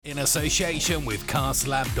In association with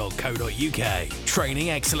castlab.co.uk, training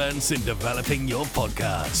excellence in developing your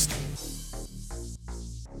podcast.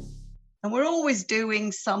 And we're always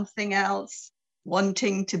doing something else,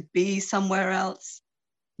 wanting to be somewhere else,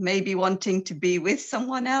 maybe wanting to be with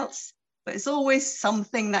someone else, but it's always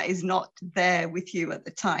something that is not there with you at the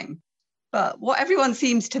time. But what everyone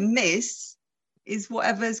seems to miss is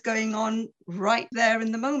whatever's going on right there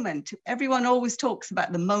in the moment. Everyone always talks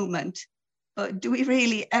about the moment, but do we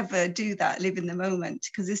really ever do that, live in the moment?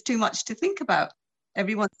 Because there's too much to think about.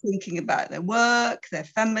 Everyone's thinking about their work, their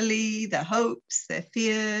family, their hopes, their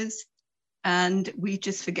fears, and we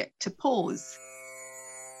just forget to pause.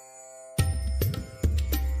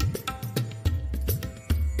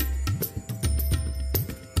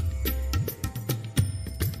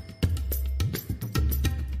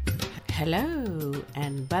 Hello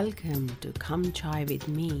and welcome to Come Chai With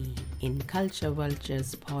Me in Culture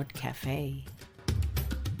Vultures Pod Cafe.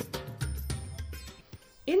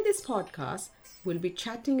 In this podcast, we'll be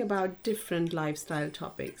chatting about different lifestyle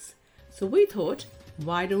topics. So we thought,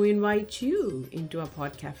 why don't we invite you into our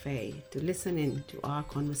pod cafe to listen in to our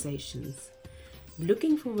conversations?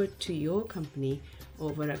 Looking forward to your company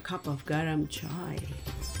over a cup of garam chai.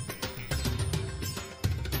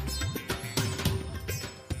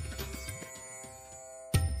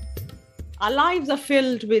 Our lives are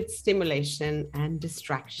filled with stimulation and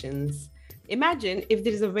distractions. Imagine if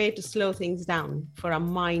there is a way to slow things down for our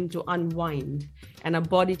mind to unwind and our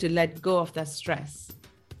body to let go of that stress.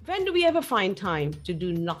 When do we ever find time to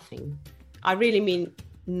do nothing? I really mean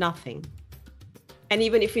nothing. And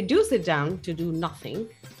even if we do sit down to do nothing,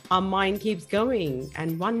 our mind keeps going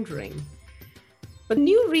and wandering. But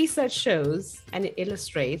new research shows and it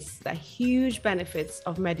illustrates the huge benefits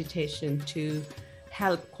of meditation to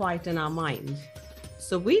help quieten our mind.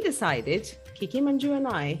 So we decided, Kiki Manju and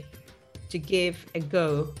I, to give a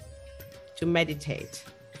go to meditate.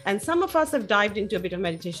 And some of us have dived into a bit of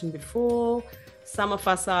meditation before. Some of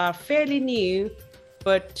us are fairly new,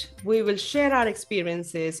 but we will share our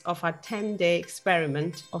experiences of our 10-day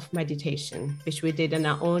experiment of meditation, which we did in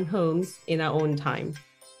our own homes, in our own time.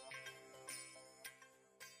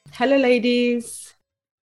 Hello, ladies.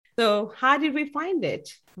 So how did we find it?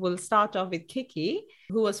 We'll start off with Kiki,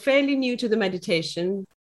 who was fairly new to the meditation.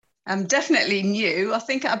 I'm definitely new. I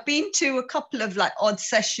think I've been to a couple of odd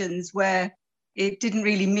sessions where it didn't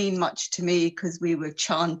really mean much to me because we were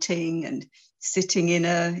chanting and sitting in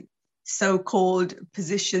a so-called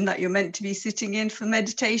position that you're meant to be sitting in for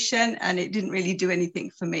meditation, and it didn't really do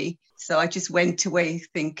anything for me. So I just went away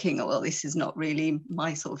thinking, oh, well, this is not really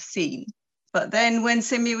my sort of scene. But then when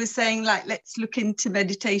Simi was saying, let's look into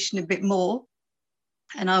meditation a bit more,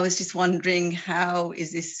 and I was just wondering, how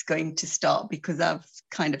is this going to start? Because I've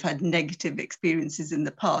kind of had negative experiences in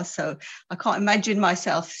the past. So I can't imagine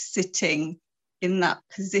myself sitting in that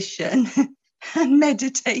position and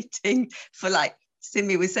meditating for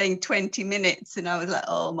Simi was saying 20 minutes. And I was like,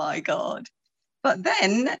 oh my God. But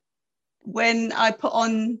then when I put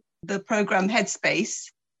on the program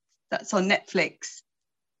Headspace, that's on Netflix,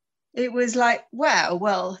 it was like, wow,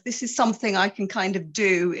 well, this is something I can kind of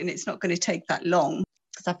do and it's not going to take that long.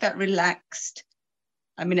 Because I felt relaxed.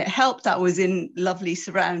 I mean, it helped that I was in lovely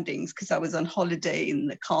surroundings because I was on holiday in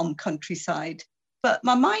the calm countryside. But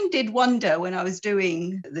my mind did wander when I was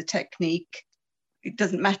doing the technique. It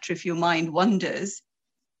doesn't matter if your mind wanders,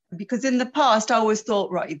 because in the past, I always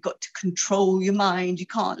thought, right, you've got to control your mind. You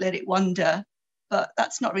can't let it wander. But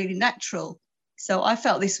that's not really natural. So I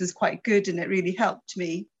felt this was quite good and it really helped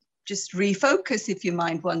me just refocus. If your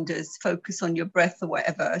mind wanders, focus on your breath or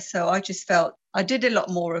whatever. So I just felt I did a lot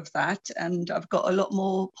more of that and I've got a lot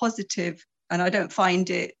more positive and I don't find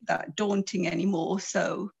it that daunting anymore.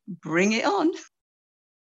 So bring it on.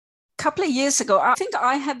 A couple of years ago, I think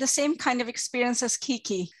I had the same kind of experience as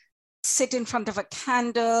Kiki. Sit in front of a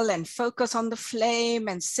candle and focus on the flame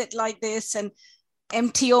and sit like this and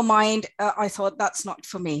empty your mind. I thought that's not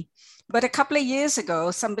for me. But a couple of years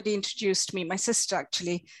ago, somebody introduced me, my sister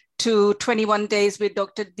actually, to 21 Days with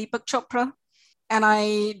Dr. Deepak Chopra. And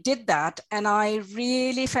I did that and I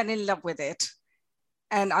really fell in love with it.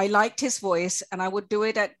 And I liked his voice and I would do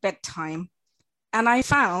it at bedtime. And I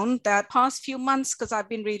found that past few months, because I've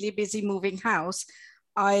been really busy moving house,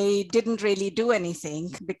 I didn't really do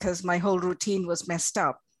anything because my whole routine was messed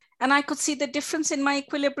up. And I could see the difference in my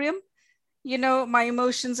equilibrium. You know, my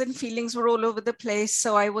emotions and feelings were all over the place.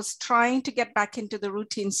 So I was trying to get back into the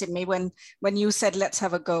routine, Simi, when you said, let's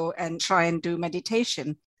have a go and try and do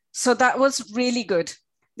meditation. So that was really good.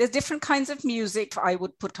 There's different kinds of music I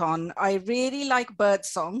would put on. I really like bird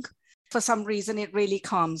song. For some reason, it really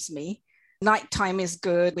calms me. Nighttime is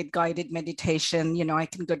good with guided meditation. I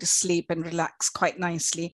can go to sleep and relax quite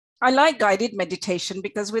nicely. I like guided meditation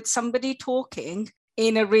because with somebody talking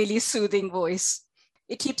in a really soothing voice,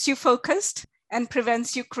 it keeps you focused and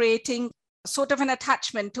prevents you creating sort of an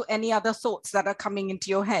attachment to any other thoughts that are coming into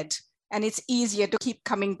your head. And it's easier to keep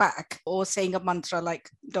coming back or saying a mantra like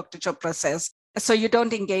Dr. Chopra says. So you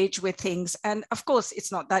don't engage with things. And of course,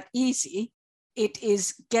 it's not that easy. It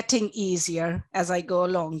is getting easier as I go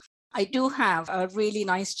along. I do have a really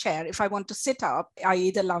nice chair. If I want to sit up, I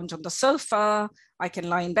either lounge on the sofa, I can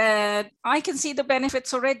lie in bed. I can see the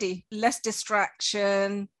benefits already, less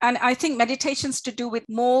distraction. And I think meditation's to do with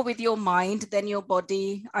more with your mind than your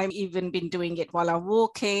body. I've even been doing it while I'm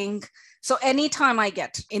walking. So anytime I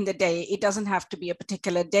get in the day, it doesn't have to be a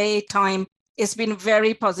particular day, time. It's been a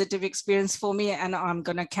very positive experience for me, and I'm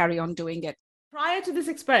going to carry on doing it. Prior to this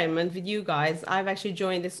experiment with you guys, I've actually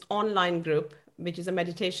joined this online group, which is a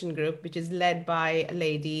meditation group, which is led by a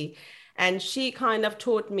lady. And she kind of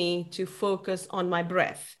taught me to focus on my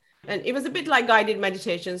breath. And it was a bit like guided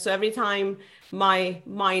meditation. So every time my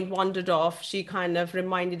mind wandered off, she kind of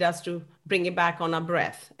reminded us to bring it back on our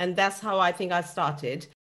breath. And that's how I think I started.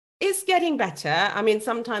 It's getting better. I mean,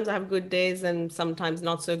 sometimes I have good days and sometimes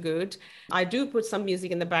not so good. I do put some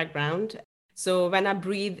music in the background. So when I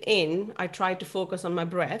breathe in, I try to focus on my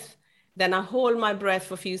breath. Then I hold my breath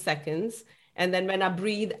for a few seconds. And then when I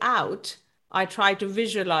breathe out, I try to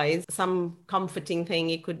visualize some comforting thing.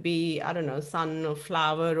 It could be, I don't know, sun or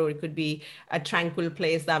flower, or it could be a tranquil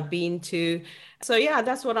place that I've been to. So yeah,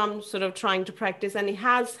 that's what I'm sort of trying to practice. And it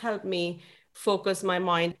has helped me focus my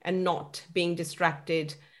mind and not being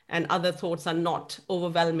distracted, and other thoughts are not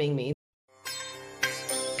overwhelming me.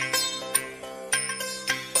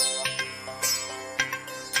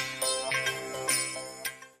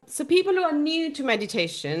 So people who are new to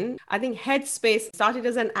meditation, I think Headspace started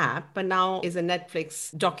as an app, but now is a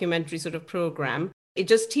Netflix documentary sort of program. It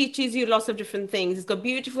just teaches you lots of different things. It's got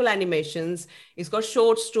beautiful animations, it's got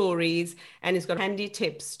short stories, and it's got handy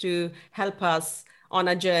tips to help us on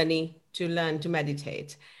a journey to learn to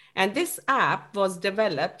meditate. And this app was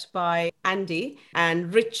developed by Andy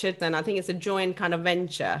and Richard, and I think it's a joint kind of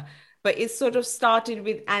venture. But it sort of started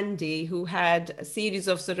with Andy, who had a series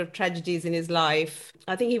of sort of tragedies in his life.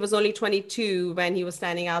 I think he was only 22 when he was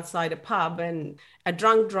standing outside a pub, and a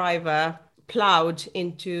drunk driver plowed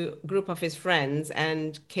into a group of his friends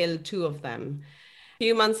and killed two of them. A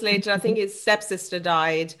few months later, I think his stepsister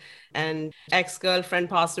died, and ex-girlfriend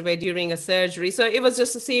passed away during a surgery. So it was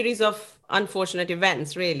just a series of unfortunate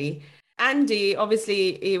events, really. Andy,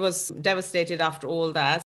 obviously, he was devastated after all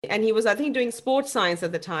that. And he was, I think, doing sports science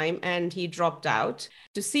at the time, and he dropped out.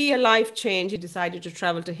 To see a life change, he decided to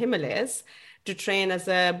travel to Himalayas to train as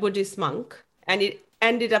a Buddhist monk. And it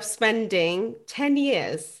ended up spending 10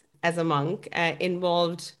 years as a monk,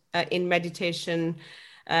 involved in meditation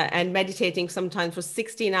and meditating sometimes for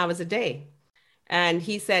 16 hours a day. And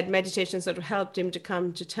he said meditation sort of helped him to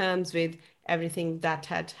come to terms with everything that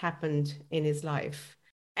had happened in his life.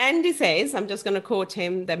 Andy says, I'm just going to quote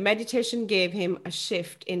him, that meditation gave him a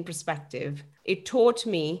shift in perspective. It taught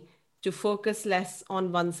me to focus less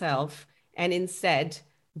on oneself and instead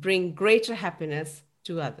bring greater happiness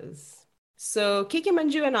to others. So Kiki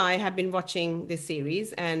Manju and I have been watching this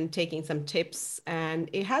series and taking some tips, and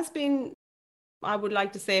it has been, I would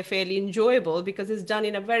like to say, fairly enjoyable because it's done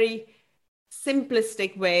in a very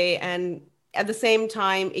simplistic way, and at the same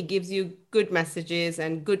time, it gives you good messages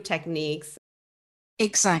and good techniques.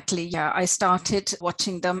 Exactly. Yeah, I started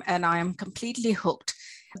watching them and I am completely hooked.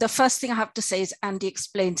 The first thing I have to say is Andy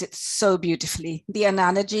explains it so beautifully. The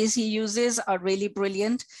analogies he uses are really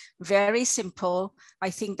brilliant, very simple. I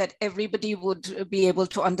think that everybody would be able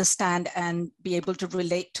to understand and be able to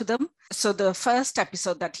relate to them. So the first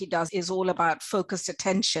episode that he does is all about focused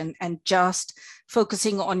attention and just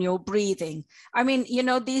focusing on your breathing. I mean,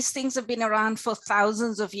 these things have been around for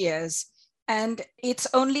thousands of years. And it's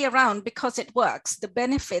only around because it works. The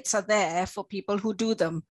benefits are there for people who do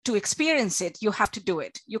them. To experience it, you have to do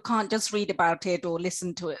it. You can't just read about it or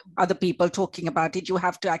listen to other people talking about it. You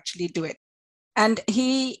have to actually do it. And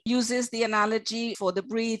he uses the analogy for the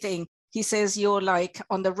breathing. He says you're like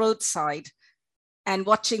on the roadside and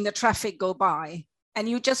watching the traffic go by. And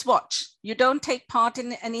you just watch. You don't take part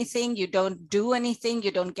in anything. You don't do anything.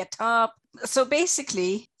 You don't get up. So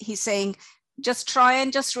basically, he's saying, just try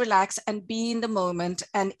and just relax and be in the moment.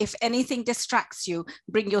 And if anything distracts you,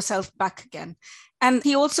 bring yourself back again. And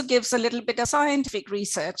he also gives a little bit of scientific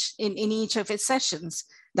research in each of his sessions.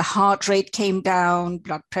 The heart rate came down,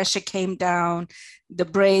 blood pressure came down, the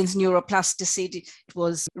brain's neuroplasticity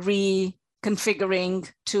was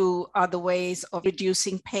configuring to other ways of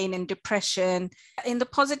reducing pain and depression. In the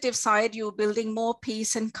positive side, you're building more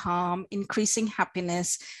peace and calm, increasing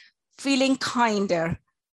happiness, feeling kinder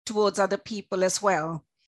towards other people as well.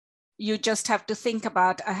 You just have to think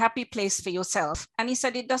about a happy place for yourself. And he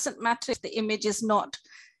said it doesn't matter if the image is not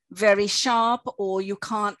very sharp or you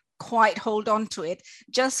can't quite hold on to it,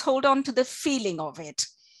 just hold on to the feeling of it.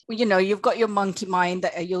 You know, you've got your monkey mind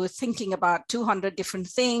that you're thinking about 200 different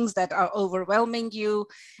things that are overwhelming you,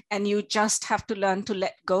 and you just have to learn to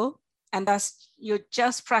let go. And that's, you're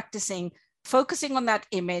just practicing, focusing on that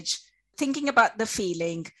image, thinking about the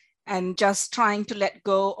feeling, and just trying to let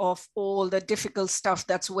go of all the difficult stuff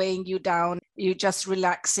that's weighing you down. You're just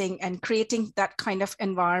relaxing and creating that kind of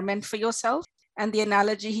environment for yourself. And the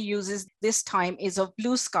analogy he uses this time is of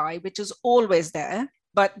blue sky, which is always there,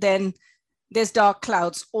 but then there's dark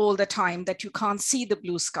clouds all the time that you can't see the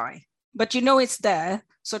blue sky, but you know it's there.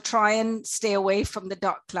 So try and stay away from the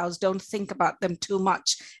dark clouds. Don't think about them too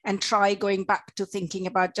much, and try going back to thinking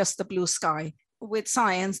about just the blue sky. With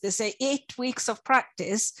science, they say 8 weeks of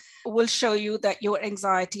practice will show you that your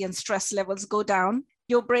anxiety and stress levels go down.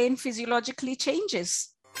 Your brain physiologically changes.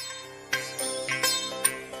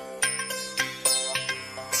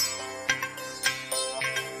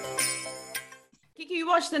 Kiki, you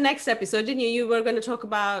watched the next episode, didn't you? You were going to talk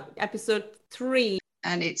about episode 3.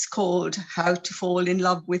 And it's called How to Fall in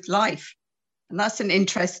Love with Life. And that's an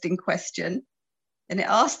interesting question. And it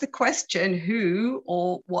asks the question, who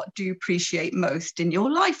or what do you appreciate most in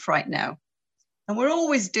your life right now? And we're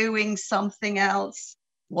always doing something else,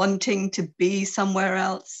 wanting to be somewhere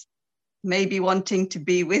else, maybe wanting to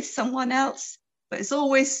be with someone else, but it's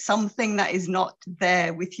always something that is not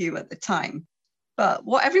there with you at the time. But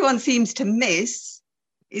what everyone seems to miss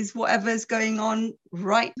is whatever's going on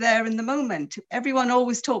right there in the moment. Everyone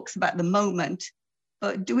always talks about the moment,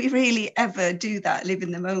 but do we really ever do that, live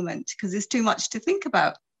in the moment? Because there's too much to think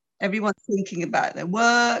about. Everyone's thinking about their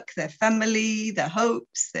work, their family, their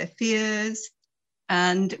hopes, their fears,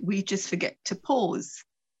 and we just forget to pause.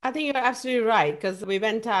 I think you're absolutely right, because we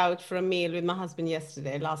went out for a meal with my husband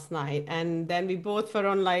last night, and then we both were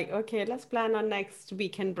on like, okay, let's plan our next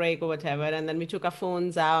weekend break or whatever. And then we took our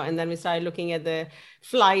phones out, and then we started looking at the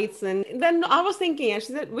flights. And then I was thinking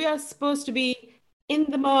actually that we are supposed to be in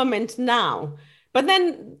the moment now. But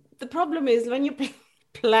then the problem is when you're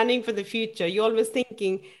planning for the future, you're always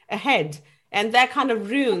thinking ahead, and that kind of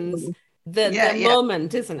ruins the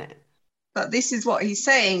moment, isn't it? But this is what he's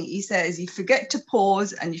saying. He says you forget to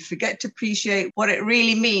pause and you forget to appreciate what it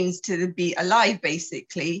really means to be alive,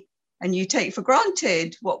 basically. And you take for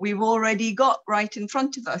granted what we've already got right in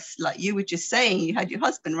front of us. Like you were just saying, you had your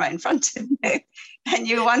husband right in front of you and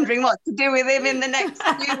you're wondering what to do with him in the next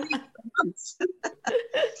few weeks or months.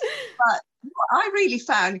 But what I really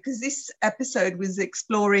found, because this episode was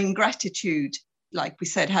exploring gratitude, like we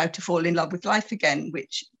said, how to fall in love with life again,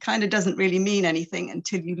 which kind of doesn't really mean anything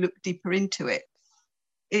until you look deeper into it.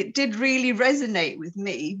 It did really resonate with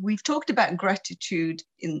me. We've talked about gratitude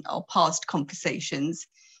in our past conversations,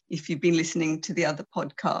 if you've been listening to the other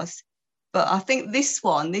podcasts. But I think this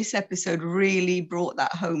episode really brought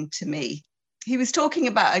that home to me. He was talking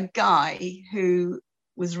about a guy who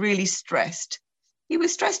was really stressed. He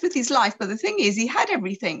was stressed with his life, but the thing is, he had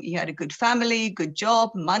everything. He had a good family, good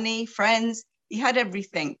job, money, friends. He had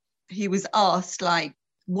everything. He was asked, like,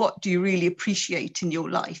 what do you really appreciate in your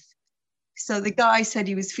life? So the guy said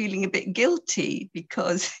he was feeling a bit guilty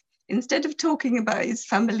because instead of talking about his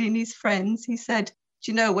family and his friends, he said,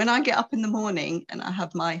 do you know, when I get up in the morning and I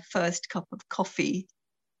have my first cup of coffee,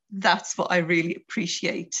 that's what I really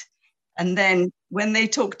appreciate. And then when they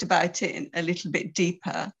talked about it a little bit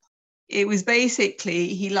deeper, it was basically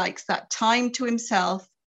he likes that time to himself,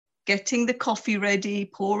 getting the coffee ready,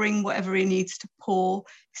 pouring whatever he needs to pour,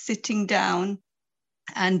 sitting down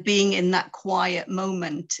and being in that quiet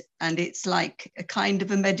moment. And it's like a kind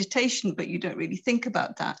of a meditation, but you don't really think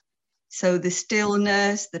about that. So the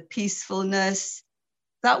stillness, the peacefulness,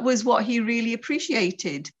 that was what he really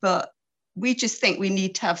appreciated. But we just think we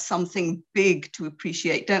need to have something big to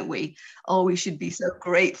appreciate, don't we? Oh, we should be so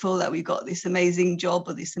grateful that we got this amazing job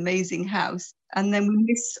or this amazing house. And then we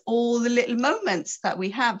miss all the little moments that we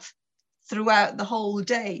have throughout the whole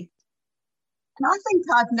day. And I think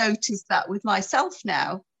I've noticed that with myself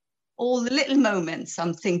now, all the little moments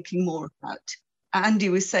I'm thinking more about. Andy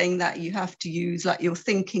was saying that you have to use like your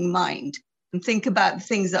thinking mind and think about the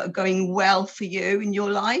things that are going well for you in your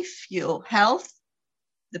life, your health,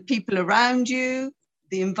 the people around you,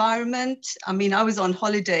 the environment. I mean, I was on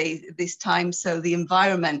holiday this time, so the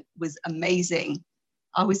environment was amazing.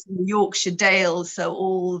 I was in the Yorkshire Dales, so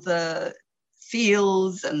all the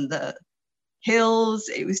fields and the hills.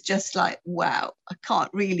 It was just like, wow, I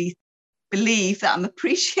can't really believe that I'm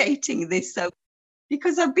appreciating this. So,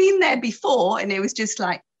 because I've been there before and it was just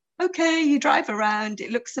like, okay, you drive around,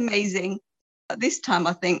 it looks amazing. But this time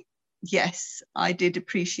I think, yes, I did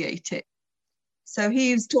appreciate it. So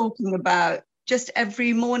he was talking about just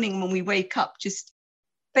every morning when we wake up, just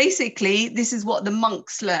basically, this is what the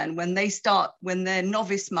monks learn when they're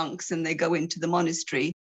novice monks and they go into the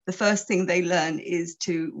monastery. The first thing they learn is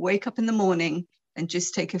to wake up in the morning and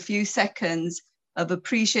just take a few seconds of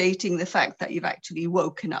appreciating the fact that you've actually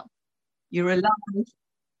woken up. You're alive,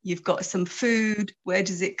 you've got some food, where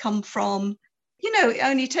does it come from? You know, it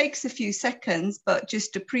only takes a few seconds, but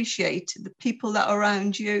just appreciate the people that are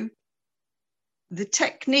around you. The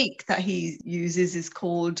technique that he uses is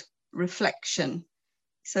called reflection.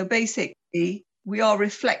 So basically, we are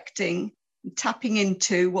reflecting, tapping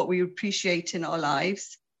into what we appreciate in our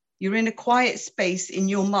lives. You're in a quiet space in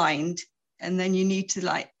your mind, and then you need to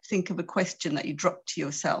like think of a question that you drop to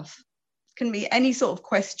yourself. It can be any sort of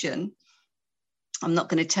question. I'm not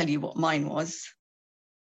going to tell you what mine was.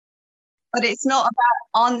 But it's not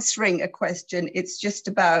about answering a question. It's just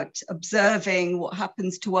about observing what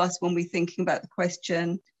happens to us when we're thinking about the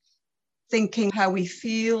question, thinking how we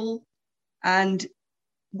feel. And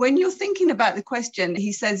when you're thinking about the question,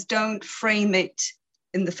 he says, don't frame it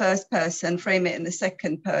in the first person, frame it in the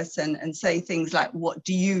second person and say things like, what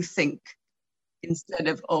do you think? Instead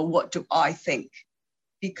of, oh, what do I think?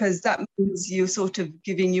 Because that means you're sort of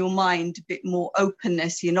giving your mind a bit more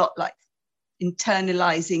openness. You're not like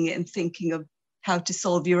internalizing it and thinking of how to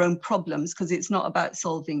solve your own problems, because it's not about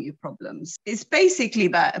solving your problems. It's basically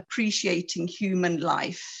about appreciating human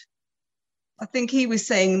life. I think he was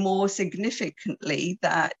saying more significantly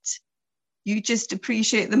that you just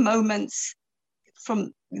appreciate the moments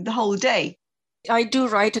from the whole day. I do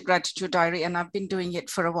write a gratitude diary, and I've been doing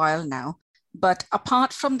it for a while now. But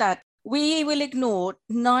apart from that, we will ignore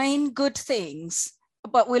 9 good things,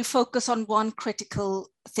 but we'll focus on one critical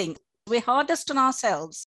thing. We're hardest on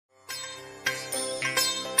ourselves.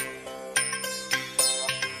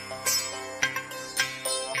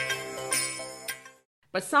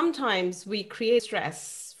 But sometimes we create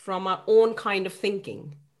stress from our own kind of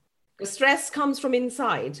thinking. The stress comes from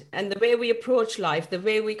inside, and the way we approach life, the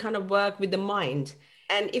way we kind of work with the mind.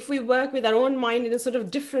 And if we work with our own mind in a sort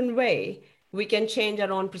of different way, we can change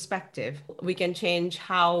our own perspective. We can change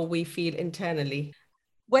how we feel internally.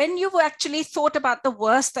 When you've actually thought about the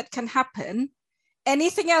worst that can happen,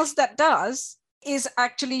 anything else that does is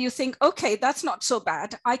actually you think, okay, that's not so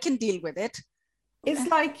bad. I can deal with it. It's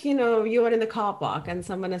like, you know, you are in the car park and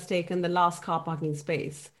someone has taken the last car parking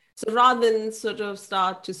space. So rather than sort of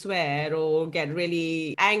start to swear or get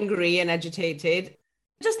really angry and agitated,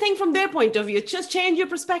 just think from their point of view, just change your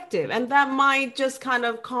perspective. And that might just kind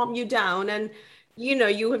of calm you down and, you know,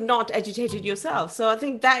 you have not agitated yourself. So I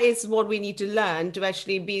think that is what we need to learn, to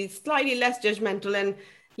actually be slightly less judgmental and,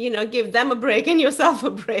 you know, give them a break and yourself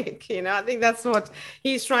a break. You know, I think that's what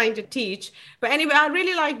he's trying to teach. But anyway, I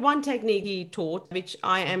really like one technique he taught, which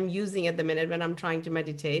I am using at the minute when I'm trying to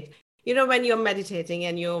meditate. You know, when you're meditating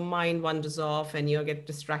and your mind wanders off and you get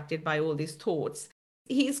distracted by all these thoughts,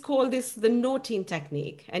 he's called this the noting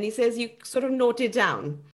technique. And he says you sort of note it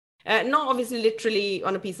down, not obviously literally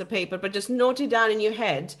on a piece of paper, but just note it down in your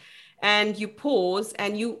head, and you pause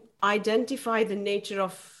and you identify the nature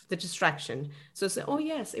of the distraction. So say, oh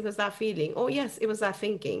yes, it was that feeling. Oh yes, it was that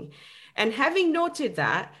thinking. And having noted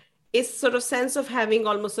that, it's sort of sense of having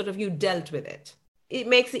almost sort of you dealt with it. It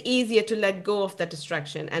makes it easier to let go of that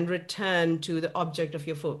distraction and return to the object of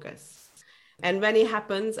your focus. And when it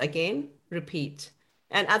happens again, repeat.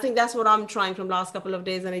 And I think that's what I'm trying from last couple of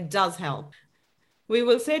days, and it does help. We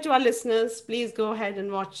will say to our listeners, please go ahead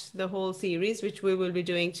and watch the whole series, which we will be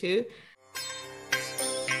doing too.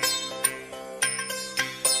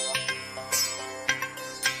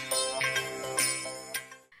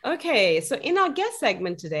 Okay, so in our guest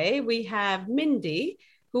segment today, we have Mindy,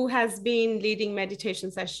 who has been leading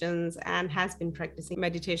meditation sessions and has been practicing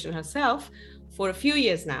meditation herself for a few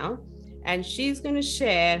years now. And she's going to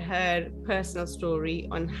share her personal story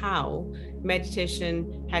on how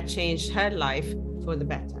meditation had changed her life for the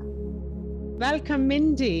better. Welcome,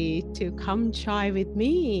 Mindy, to Come Chai with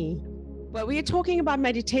me. Well, we are talking about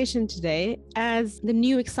meditation today, as the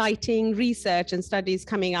new exciting research and studies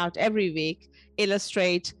coming out every week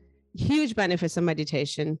illustrate huge benefits of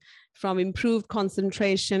meditation, from improved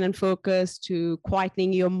concentration and focus to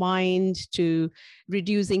quietening your mind to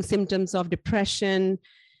reducing symptoms of depression,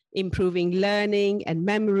 improving learning and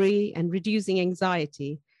memory, and reducing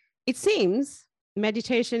anxiety. It seems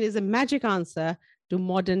meditation is a magic answer to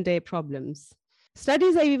modern day problems.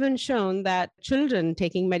 Studies have even shown that children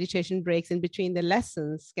taking meditation breaks in between the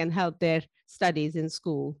lessons can help their studies in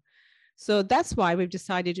school. So that's why we've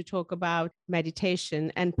decided to talk about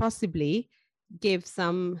meditation and possibly give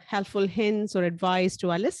some helpful hints or advice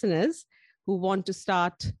to our listeners who want to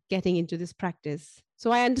start getting into this practice.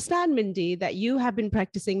 So I understand, Mindy, that you have been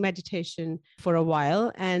practicing meditation for a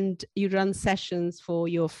while and you run sessions for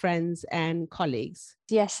your friends and colleagues.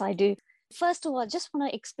 Yes, I do. First of all, I just want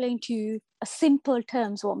to explain to you a simple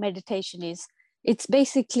terms what meditation is. It's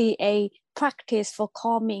basically a practice for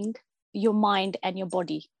calming your mind and your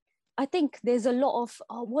body. I think there's a lot of,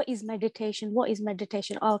 what is meditation? What is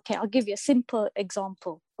meditation? Okay, I'll give you a simple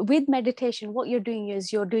example. With meditation, what you're doing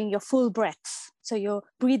is you're doing your full breaths. So you're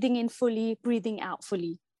breathing in fully, breathing out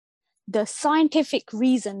fully. The scientific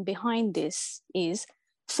reason behind this is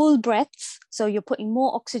full breaths. So you're putting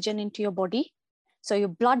more oxygen into your body. So your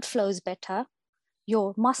blood flows better.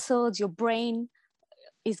 Your muscles, your brain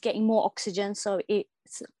is getting more oxygen. So it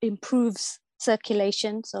improves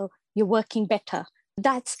circulation. So you're working better.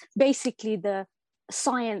 That's basically the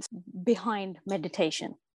science behind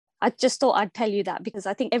meditation. I just thought I'd tell you that because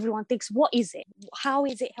I think everyone thinks, what is it? How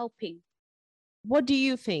is it helping? What do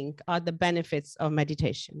you think are the benefits of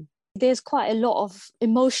meditation? There's quite a lot of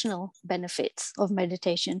emotional benefits of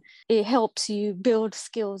meditation. It helps you build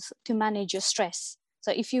skills to manage your stress.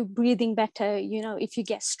 So if you're breathing better, if you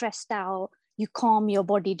get stressed out, you calm your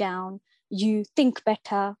body down, you think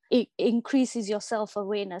better, it increases your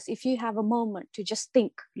self-awareness. If you have a moment to just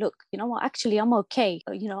think, look, you know what, actually, I'm okay.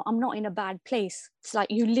 I'm not in a bad place. It's like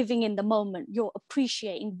you're living in the moment. You're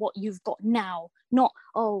appreciating what you've got now, not,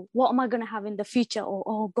 oh, what am I going to have in the future? Or,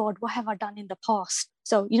 oh God, what have I done in the past?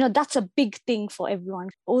 So, that's a big thing for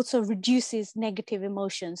everyone. Also reduces negative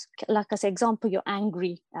emotions. Like I said, example, you're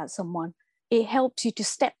angry at someone. It helps you to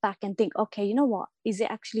step back and think, okay, you know what? Is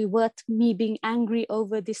it actually worth me being angry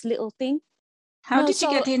over this little thing? How did you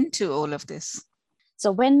get into all of this?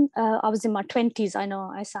 So when I was in my 20s, I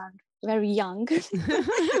know I sound very young.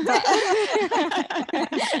 But,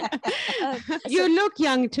 you look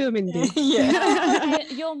young too, Mindy.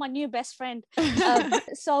 You're my new best friend.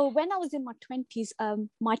 So when I was in my 20s,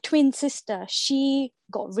 my twin sister, she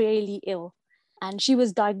got really ill and she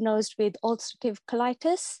was diagnosed with ulcerative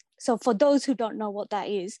colitis. So for those who don't know what that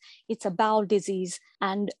is, it's a bowel disease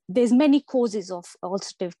and there's many causes of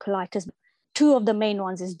ulcerative colitis. Two of the main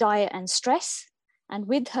ones is diet and stress. And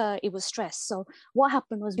with her, it was stress. So what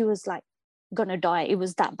happened was she was like gonna die. It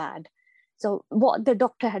was that bad. So what the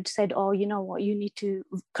doctor had said, oh, you know what, you need to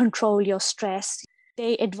control your stress.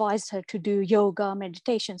 They advised her to do yoga,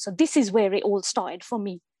 meditation. So this is where it all started for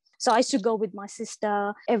me. So I used to go with my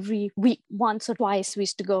sister every week, once or twice we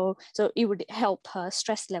used to go. So it would help her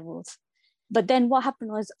stress levels. But then what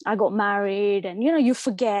happened was I got married and, you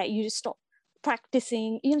forget, you just stop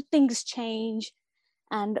practicing, things change.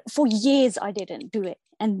 And for years, I didn't do it.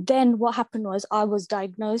 And then what happened was I was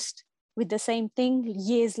diagnosed with the same thing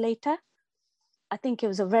years later. I think it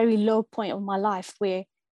was a very low point of my life where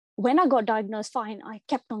when I got diagnosed fine, I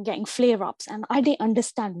kept on getting flare-ups and I didn't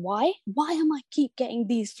understand why. Why am I keep getting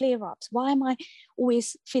these flare-ups? Why am I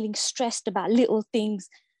always feeling stressed about little things?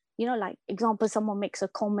 Like example, someone makes a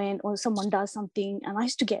comment or someone does something and I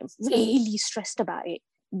used to get really stressed about it.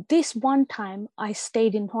 This one time I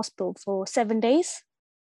stayed in hospital for 7 days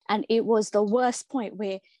and it was the worst point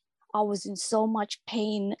where I was in so much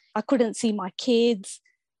pain. I couldn't see my kids.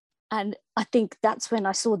 And I think that's when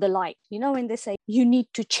I saw the light. When they say you need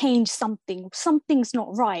to change something, something's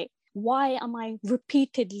not right. Why am I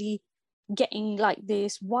repeatedly getting like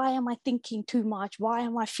this? Why am I thinking too much? Why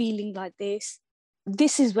am I feeling like this?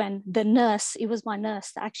 This is when it was my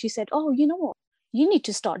nurse that actually said, oh, you know what? You need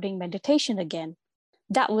to start doing meditation again.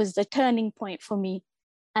 That was the turning point for me.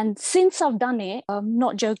 And since I've done it, I'm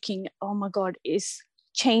not joking, oh my God, it's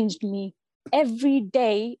changed me. Every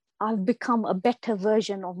day, I've become a better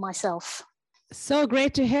version of myself. So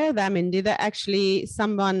great to hear that, Mindy, that actually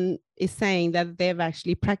someone is saying that they've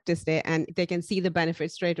actually practiced it and they can see the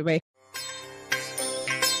benefits straight away.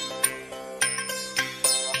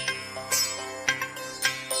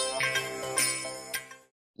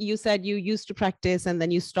 You said you used to practice and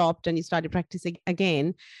then you stopped and you started practicing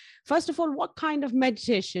again. First of all, what kind of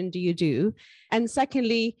meditation do you do? And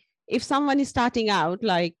secondly, if someone is starting out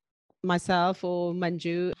like myself or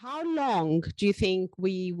Manju, how long do you think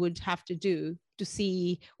we would have to do to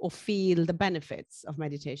see or feel the benefits of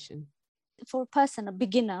meditation? For a person, a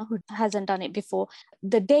beginner who hasn't done it before,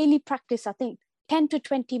 the daily practice, I think 10 to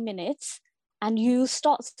 20 minutes, and you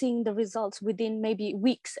start seeing the results within maybe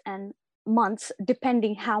weeks and months,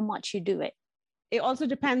 depending how much you do it. It also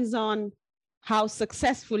depends on how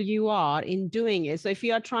successful you are in doing it. So if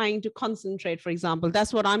you are trying to concentrate, for example,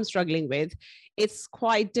 that's what I'm struggling with. It's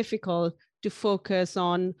quite difficult to focus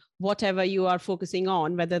on whatever you are focusing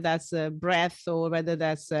on, whether that's a breath or whether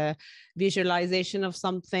that's a visualization of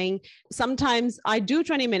something. Sometimes I do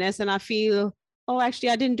 20 minutes and I feel, oh, actually,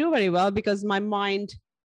 I didn't do very well because my mind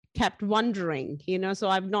kept wandering, so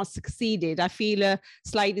I've not succeeded. I feel a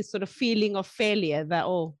slightly sort of feeling of failure that,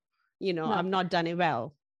 No. I've not done it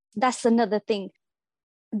well. That's another thing.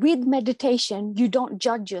 With meditation, you don't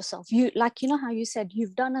judge yourself. How you said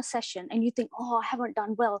you've done a session and you think, oh, I haven't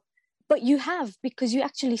done well. But you have, because you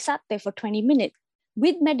actually sat there for 20 minutes.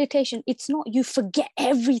 With meditation, it's not you forget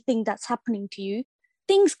everything that's happening to you.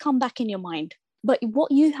 Things come back in your mind. But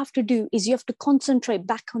what you have to do is you have to concentrate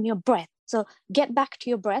back on your breath. So get back to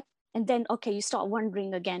your breath. And then, okay, you start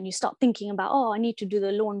wondering again. You start thinking about, oh, I need to do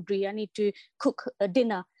the laundry. I need to cook a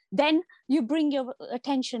dinner. Then you bring your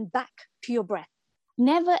attention back to your breath.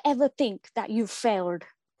 Never ever think that you've failed.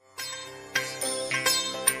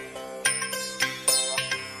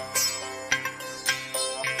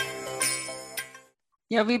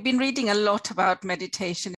 Yeah, we've been reading a lot about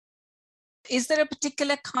meditation. Is there a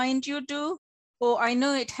particular kind you do? Or I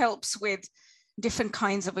know it helps with different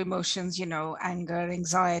kinds of emotions, anger,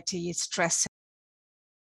 anxiety, stress.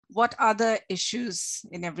 What other issues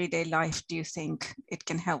in everyday life do you think it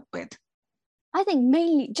can help with? I think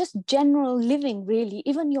mainly just general living, really,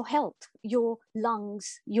 even your health, your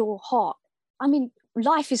lungs, your heart. I mean,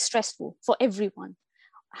 life is stressful for everyone.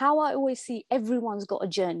 How I always see, everyone's got a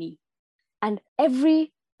journey. And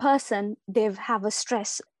every person, they have a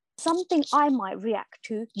stress. Something I might react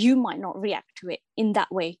to, you might not react to it in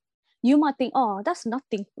that way. You might think, oh, that's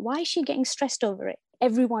nothing. Why is she getting stressed over it?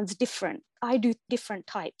 Everyone's different. I do different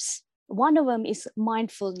types. One of them is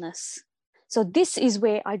mindfulness. So this is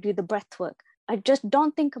where I do the breath work. I just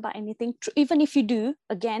don't think about anything. Even if you do,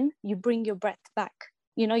 again, you bring your breath back.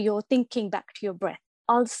 You're thinking back to your breath.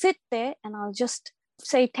 I'll sit there and I'll just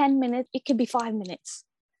say 10 minutes. It could be 5 minutes.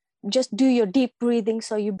 Just do your deep breathing.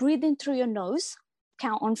 So you breathe in through your nose,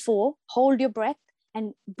 count on 4, hold your breath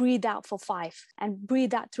and breathe out for 5 and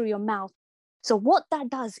breathe out through your mouth. So what that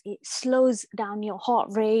does, it slows down your heart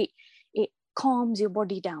rate. It calms your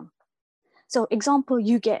body down. So example,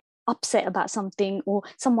 you get upset about something or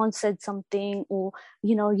someone said something or,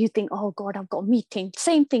 you think, oh God, I've got a meeting.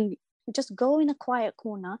 Same thing. Just go in a quiet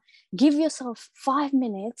corner, give yourself 5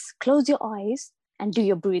 minutes, close your eyes and do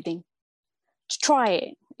your breathing. Try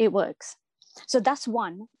it. It works. So that's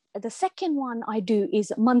one. The second one I do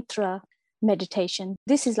is mantra meditation.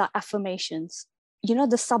 This is like affirmations.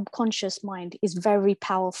 The subconscious mind is very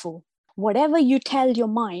powerful. Whatever you tell your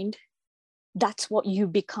mind, that's what you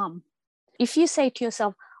become. If you say to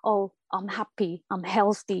yourself, oh, I'm happy, I'm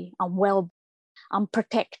healthy, I'm well, I'm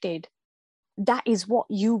protected, that is what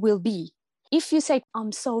you will be. If you say,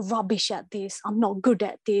 I'm so rubbish at this, I'm not good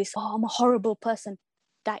at this, oh, I'm a horrible person,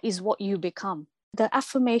 that is what you become. The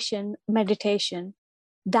affirmation meditation,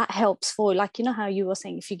 that helps for, how you were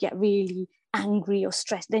saying, if you get really angry or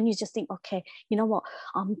stressed, then you just think, okay, you know what,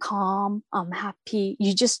 I'm calm, I'm happy.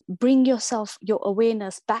 You just bring yourself, your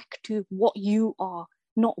awareness back to what you are,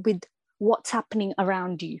 not with what's happening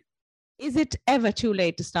around you. Is it ever too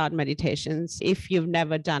late to start meditations if you've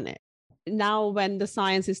never done it? Now, when the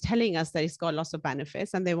science is telling us that it's got lots of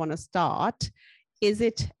benefits and they want to start, is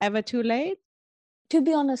it ever too late? To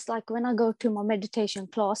be honest, when I go to my meditation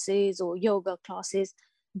classes or yoga classes,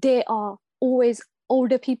 there are always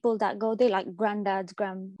older people that go there, like granddads,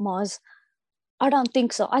 grandmas. I don't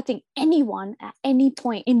think so. I think anyone at any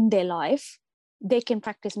point in their life, they can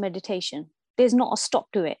practice meditation. There's not a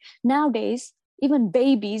stop to it. Nowadays, even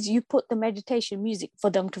babies, you put the meditation music for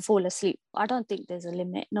them to fall asleep. I don't think there's a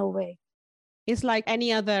limit. No way. It's like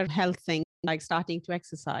any other health thing, like starting to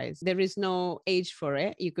exercise. There is no age for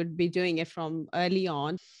it. You could be doing it from early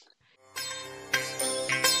on.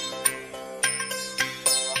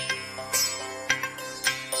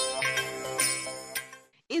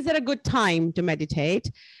 Is there a good time to meditate?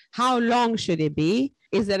 How long should it be?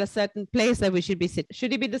 Is there a certain place that we should be sitting?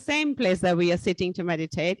 Should it be the same place that we are sitting to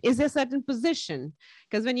meditate? Is there a certain position?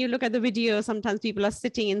 Because when you look at the video, sometimes people are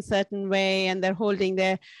sitting in a certain way and they're holding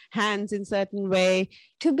their hands in a certain way.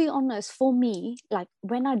 To be honest, for me,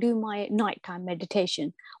 when I do my nighttime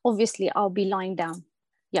meditation, obviously I'll be lying down,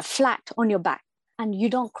 flat on your back, and you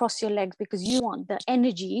don't cross your legs because you want the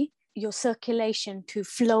energy, your circulation to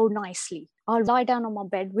flow nicely. I'll lie down on my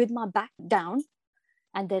bed with my back down,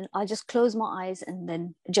 and then I'll just close my eyes and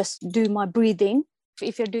then just do my breathing.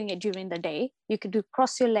 If you're doing it during the day, you could do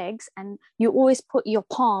cross your legs, and you always put your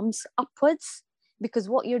palms upwards, because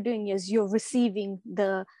what you're doing is you're receiving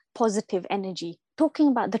the positive energy. Talking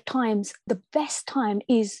about the times, the best time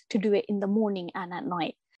is to do it in the morning and at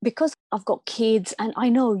night. Because I've got kids and I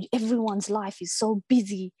know everyone's life is so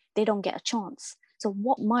busy, they don't get a chance. So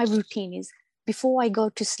what my routine is, before I go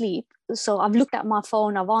to sleep, so I've looked at my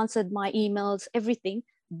phone, I've answered my emails, everything.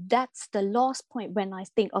 That's the last point when I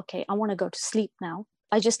think, okay, I want to go to sleep now.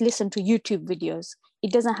 I just listen to YouTube videos.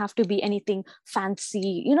 It doesn't have to be anything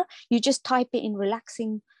fancy. You just type it in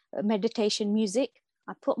relaxing meditation music.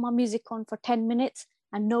 I put my music on for 10 minutes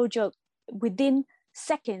and no joke, within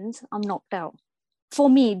seconds, I'm knocked out. For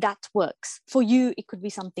me, that works. For you, it could be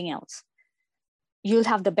something else. You'll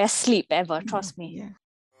have the best sleep ever, trust me. Yeah.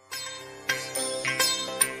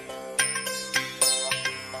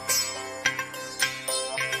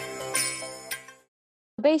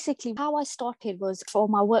 Basically, how I started was for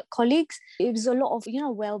my work colleagues. It was a lot of,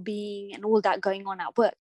 well-being and all that going on at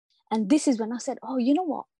work. And this is when I said, oh, you know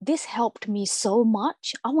what? This helped me so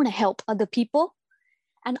much. I want to help other people.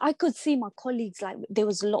 And I could see my colleagues, like there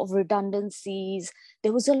was a lot of redundancies.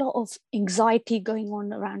 There was a lot of anxiety going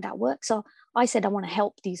on around at work. So I said, I want to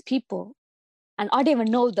help these people. And I didn't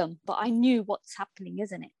even know them, but I knew what's happening,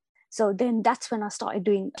 isn't it? So then that's when I started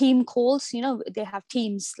doing team calls. They have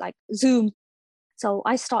teams like Zoom. So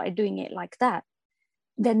I started doing it like that.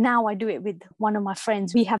 Then now I do it with one of my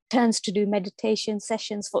friends. We have turns to do meditation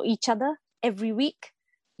sessions for each other every week.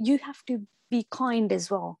 You have to be kind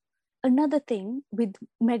as well. Another thing with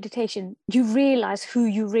meditation, you realize who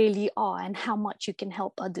you really are and how much you can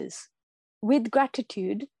help others. With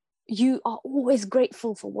gratitude, you are always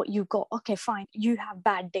grateful for what you got. Okay, fine. You have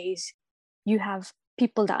bad days. You have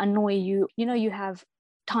people that annoy you. You have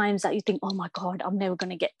times that you think, oh my God, I'm never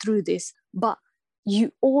going to get through this. But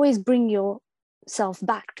you always bring yourself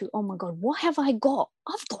back to, oh my God, what have I got?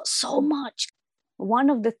 I've got so much. One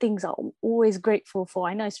of the things I'm always grateful for,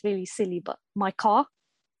 I know it's really silly, but my car.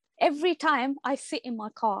 Every time I sit in my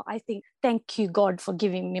car, I think, thank you, God, for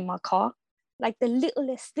giving me my car. Like the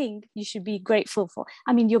littlest thing you should be grateful for.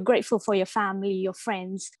 I mean, you're grateful for your family, your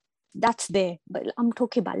friends. That's there. But I'm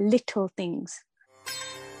talking about little things.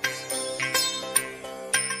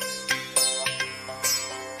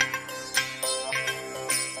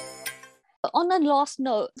 On a last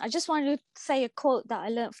note, I just wanted to say a quote that I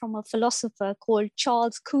learned from a philosopher called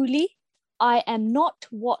Charles Cooley. I am not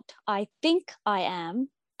what I think I am,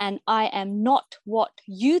 and I am not what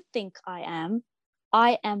you think I am.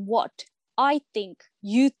 I am what I think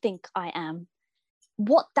you think I am.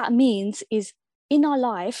 What that means is in our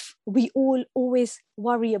life, we all always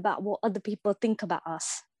worry about what other people think about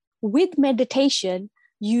us. With meditation,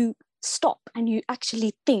 you stop and you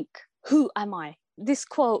actually think, who am I? This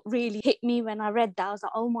quote really hit me when I read that. I was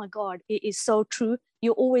like, oh my God, it is so true.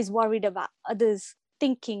 You're always worried about others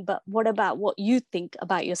thinking, but what about what you think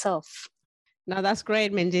about yourself? Now, that's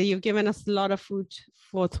great, Mindy. You've given us a lot of food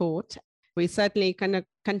for thought. We certainly kind of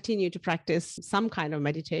continue to practice some kind of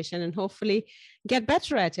meditation and hopefully get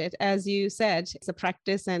better at it. As you said, it's a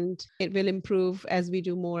practice and it will improve as we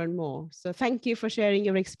do more and more. So thank you for sharing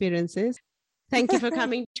your experiences. Thank you for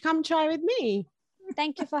coming to Come Chai with me.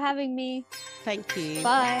 Thank you for having me. Thank you.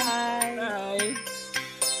 Bye. Bye.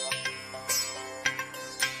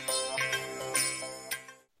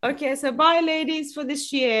 Okay, so bye, ladies, for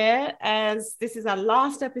this year, as this is our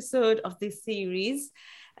last episode of this series.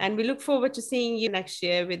 And we look forward to seeing you next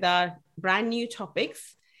year with our brand new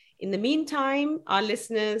topics. In the meantime, our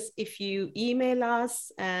listeners, if you email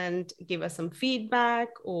us and give us some feedback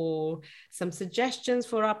or some suggestions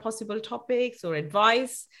for our possible topics or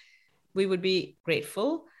advice, we would be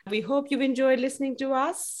grateful. We hope you've enjoyed listening to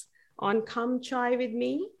us on Come Chai with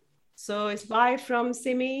me. So it's bye from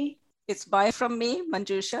Simi. It's bye from me,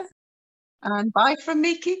 Manjusha. And bye from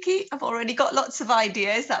me, Kiki. I've already got lots of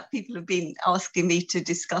ideas that people have been asking me to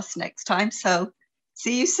discuss next time. So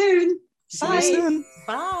see you soon. See you soon.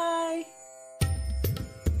 Bye.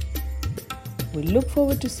 We look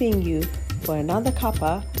forward to seeing you for another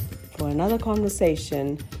cuppa, for another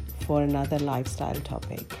conversation, for another lifestyle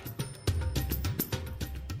topic.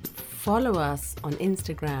 Follow us on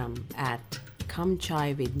Instagram at Come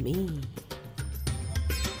Chai with me.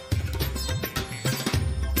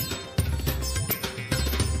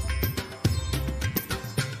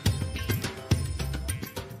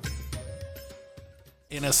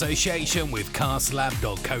 In association with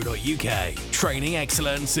castlab.co.uk, training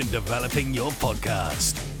excellence in developing your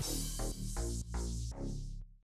podcast.